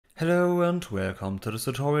Hello and welcome to this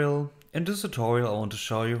tutorial. In this tutorial I want to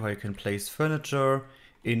show you how you can place furniture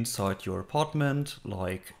inside your apartment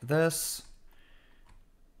like this.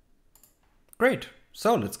 Great,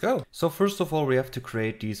 so let's go. So first of all we have to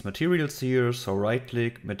create these materials here. So right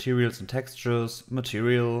click, materials and textures,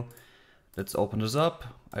 material. Let's open this up.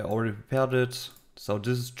 I already prepared it. So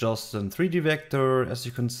this is just a 3D vector as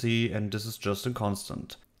you can see, and this is just a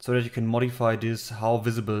constant, so that you can modify this how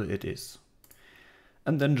visible it is.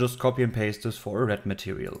 And then just copy and paste this for a red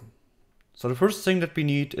material. So the first thing that we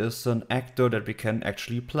need is an actor that we can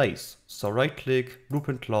actually place. So right click,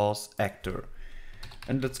 blueprint class, actor.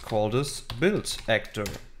 And let's call this build actor.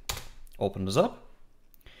 Open this up.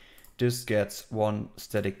 This gets one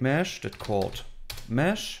static mesh that's called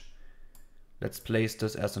mesh. Let's place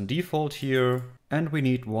this as a default here. And we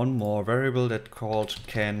need one more variable that's called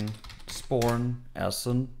can spawn as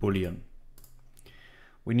a boolean.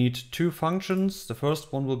 We need two functions. The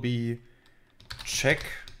first one will be check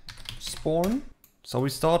spawn. So we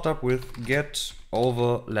start up with get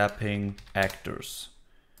overlapping actors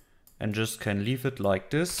and just can leave it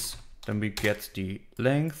like this. Then we get the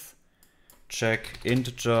length. Check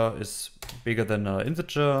integer is bigger than an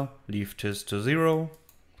integer. Leave this to 0.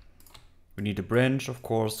 We need a branch, of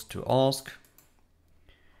course, to ask.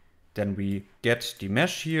 Then we get the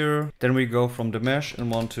mesh here. Then we go from the mesh and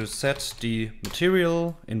want to set the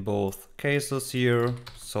material in both cases here.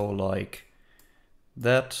 So like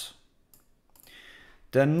that.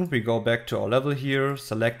 Then we go back to our level here,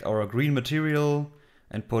 select our green material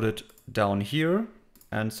and put it down here,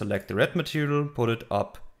 and select the red material, put it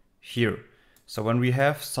up here. So when we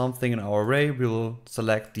have something in our array, we'll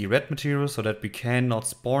select the red material so that we cannot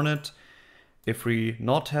spawn it. If we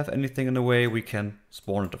not have anything in the way, we can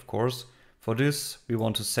spawn it, of course. For this, we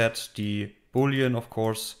want to set the boolean, of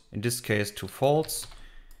course, in this case to false,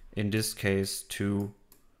 in this case to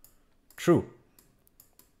true.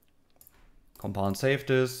 Compile and save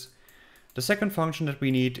this. The second function that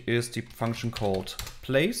we need is the function called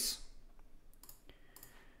place.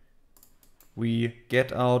 We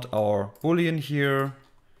get out our boolean here,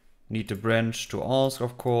 need the branch to ask,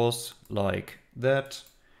 of course, like that.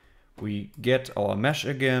 We get our mesh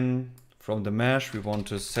again. From the mesh we want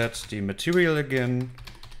to set the material again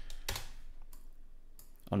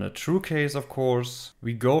on a true case, of course.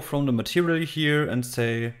 We go from the material here and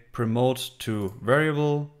say promote to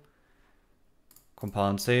variable.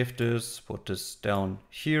 Compile and save this, put this down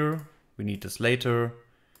here. We need this later.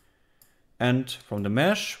 And from the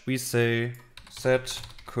mesh we say set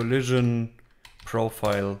collision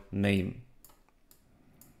profile name.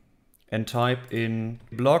 And type in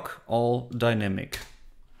block all dynamic.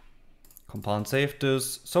 Compile and save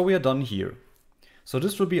this. So we are done here. So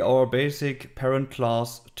this will be our basic parent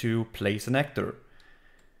class to place an actor.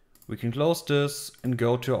 We can close this and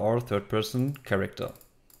go to our third person character.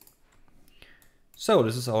 So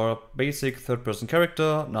this is our basic third person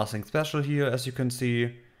character, nothing special here as you can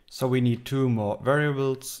see. So we need two more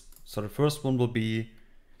variables. So the first one will be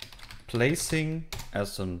placing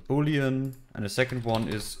as a boolean, and the second one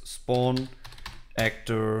is spawn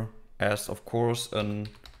actor as, of course, an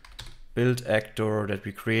build actor that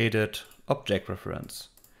we created object reference.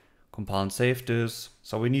 Compile and save this.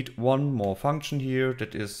 So we need one more function here,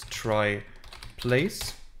 that is try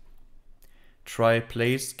place. Try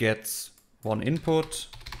place gets one input.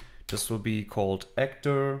 This will be called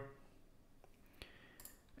actor,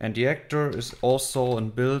 and the actor is also a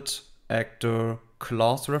build actor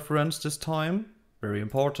class reference this time. Very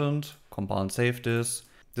important. Compile and save this.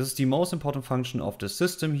 This is the most important function of the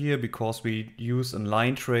system here because we use a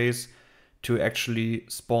line trace to actually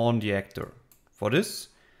spawn the actor. For this,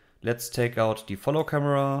 let's take out the follow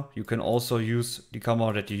camera. You can also use the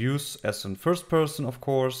camera that you use as in first person, of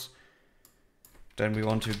course. Then we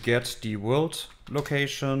want to get the world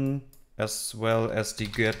location as well as the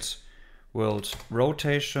get world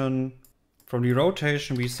rotation. From the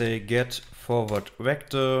rotation we say get forward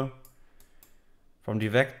vector. From the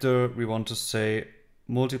vector we want to say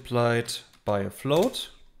multiplied by a float.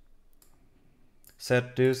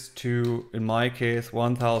 Set this to, in my case,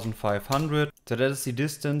 1500. So that is the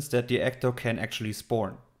distance that the actor can actually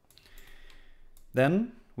spawn.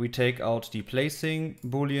 Then we take out the placing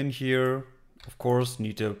boolean here. Of course,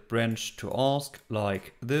 need a branch to ask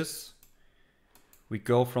like this. We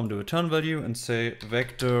go from the return value and say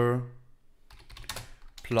vector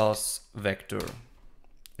plus vector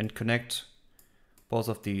and connect both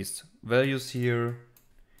of these values here.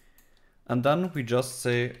 And then we just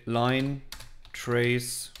say line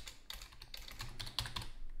trace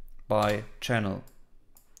by channel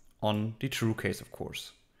on the true case, of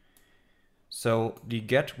course. So the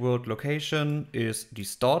get world location is the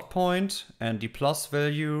start point and the plus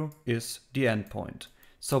value is the end point.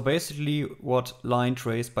 So basically what line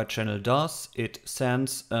trace by channel does, it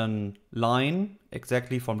sends a line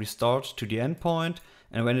exactly from the start to the end point,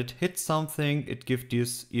 and when it hits something, it gives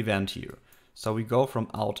this event here. So we go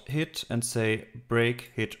from out hit and say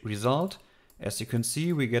break hit result. As you can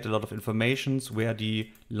see, we get a lot of information where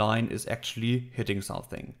the line is actually hitting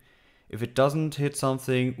something. If it doesn't hit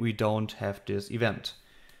something, we don't have this event.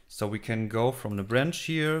 So we can go from the branch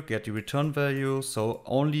here, get the return value. So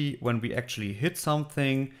only when we actually hit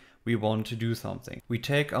something, we want to do something. We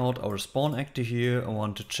take out our spawn actor here and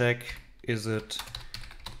want to check, is it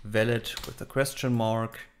valid with a question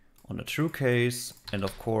mark on the true case, and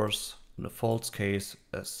of course on the false case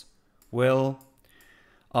as well.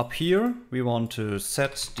 Up here, we want to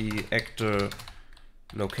set the actor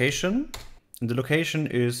location. And the location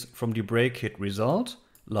is from the break hit result,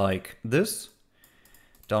 like this.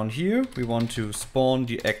 Down here, we want to spawn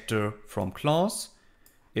the actor from class.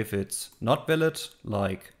 If it's not valid,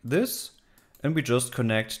 like this, and we just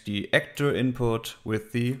connect the actor input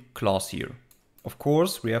with the class here. Of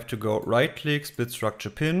course, we have to go right click, split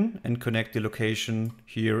structure pin, and connect the location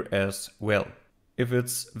here as well. If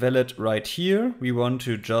it's valid right here, we want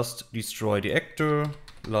to just destroy the actor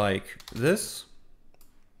like this.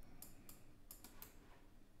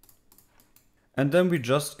 And then we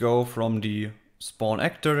just go from the spawn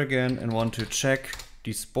actor again and want to check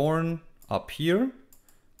the spawn up here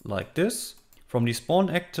like this. From the spawn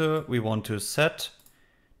actor, we want to set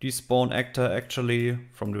the spawn actor actually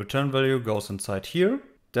from the return value goes inside here.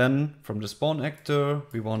 Then from the spawn actor,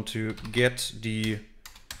 we want to get the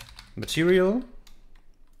material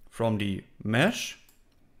from the mesh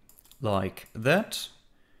like that.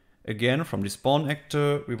 Again, from the spawn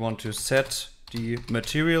actor, we want to set the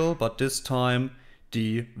material, but this time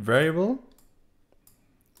the variable.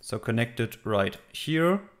 So connect it right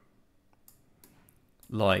here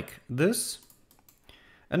like this.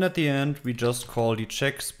 And at the end, we just call the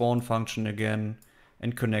check spawn function again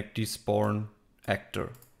and connect the spawn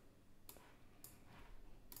actor.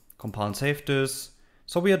 Compile and save this.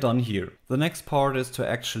 So we are done here. The next part is to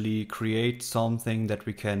actually create something that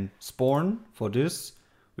we can spawn. For this,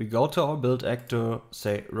 we go to our build actor,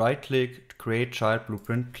 say right click, create child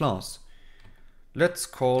blueprint class. Let's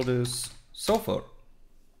call this sofa.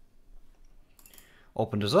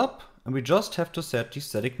 Open this up and we just have to set the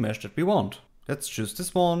static mesh that we want. Let's choose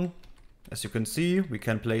this one. As you can see, we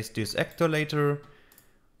can place this actor later.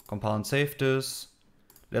 Compile and save this.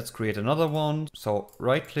 Let's create another one. So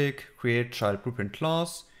right click, create child blueprint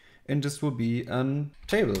class, and this will be a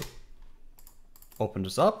table. Open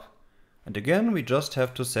this up. And again, we just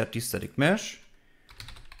have to set the static mesh.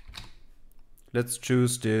 Let's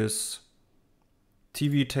choose this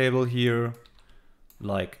TV table here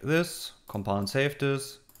like this. Compile and save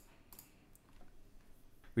this.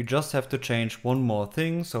 We just have to change one more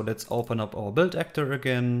thing. So let's open up our build actor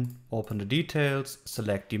again, open the details,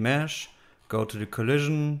 select the mesh, go to the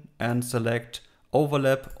collision and select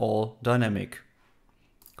overlap all dynamic.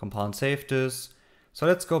 Compile and save this. So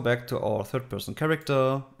let's go back to our third person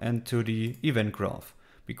character and to the event graph,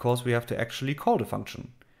 because we have to actually call the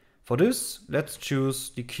function. For this, let's choose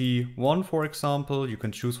the key 1, for example. You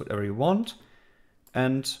can choose whatever you want.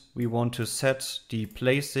 And we want to set the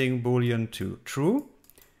placing boolean to true.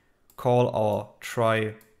 Call our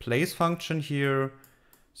try place function here.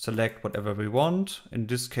 Select whatever we want. In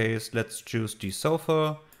this case, let's choose the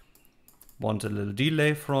sofa. Want a little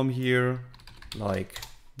delay from here, like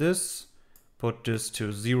this. Put this to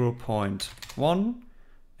 0.1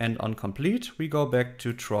 and on complete, we go back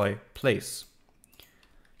to try place.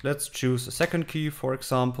 Let's choose a second key, for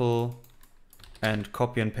example, and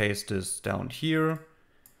copy and paste this down here.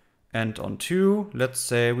 And on 2, let's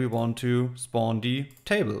say we want to spawn the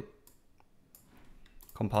table.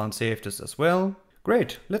 Compile and save this as well.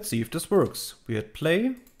 Great, let's see if this works. We hit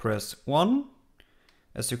play, press 1.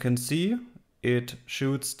 As you can see, it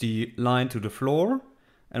shoots the line to the floor,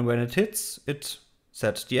 and when it hits, it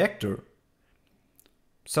sets the actor.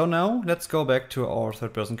 So now let's go back to our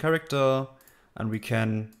third person character and we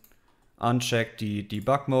can uncheck the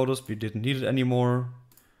debug modus. We didn't need it anymore.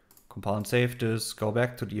 Compile and save this, go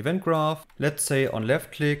back to the event graph. Let's say on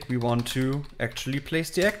left click, we want to actually place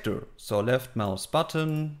the actor. So left mouse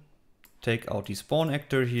button, take out the spawn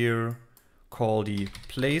actor here, call the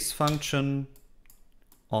place function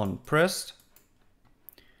on pressed,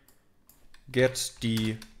 get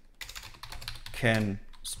the can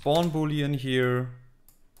spawn boolean here,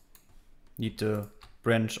 need the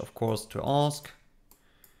branch of course to ask,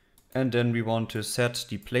 and then we want to set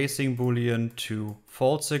the placing boolean to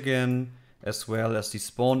false again as well as the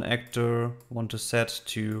spawn actor want to set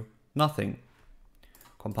to nothing.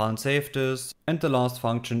 Compile and save this. And the last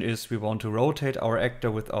function is we want to rotate our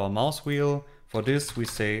actor with our mouse wheel. For this we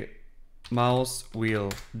say mouse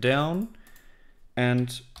wheel down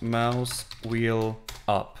and mouse wheel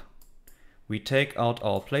up. We take out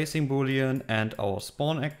our placing boolean and our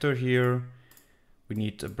spawn actor here. We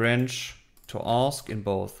need a branch to ask in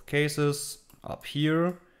both cases, up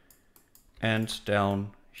here and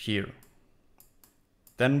down here.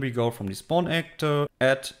 Then we go from the spawn actor,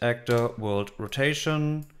 add actor world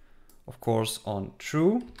rotation, of course on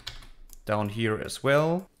true, down here as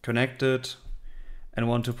well, connected, and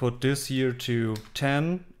want to put this here to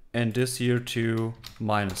 10 and this here to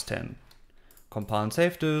 -10. Compile and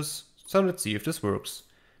save this. So let's see if this works.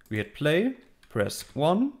 We hit play, press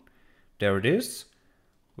 1, there it is.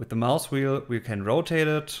 With the mouse wheel we can rotate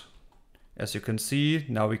it. As you can see,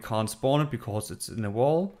 now we can't spawn it because it's in a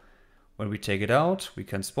wall. When we take it out, we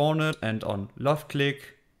can spawn it, and on left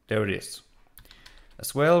click, there it is.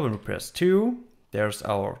 As well, when we press 2, there's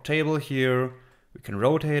our table here. We can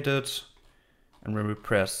rotate it, and when we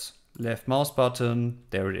press left mouse button,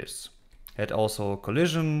 there it is. Had also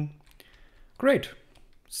collision. Great.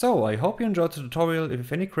 So I hope you enjoyed the tutorial. If you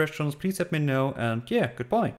have any questions, please let me know, and yeah, goodbye.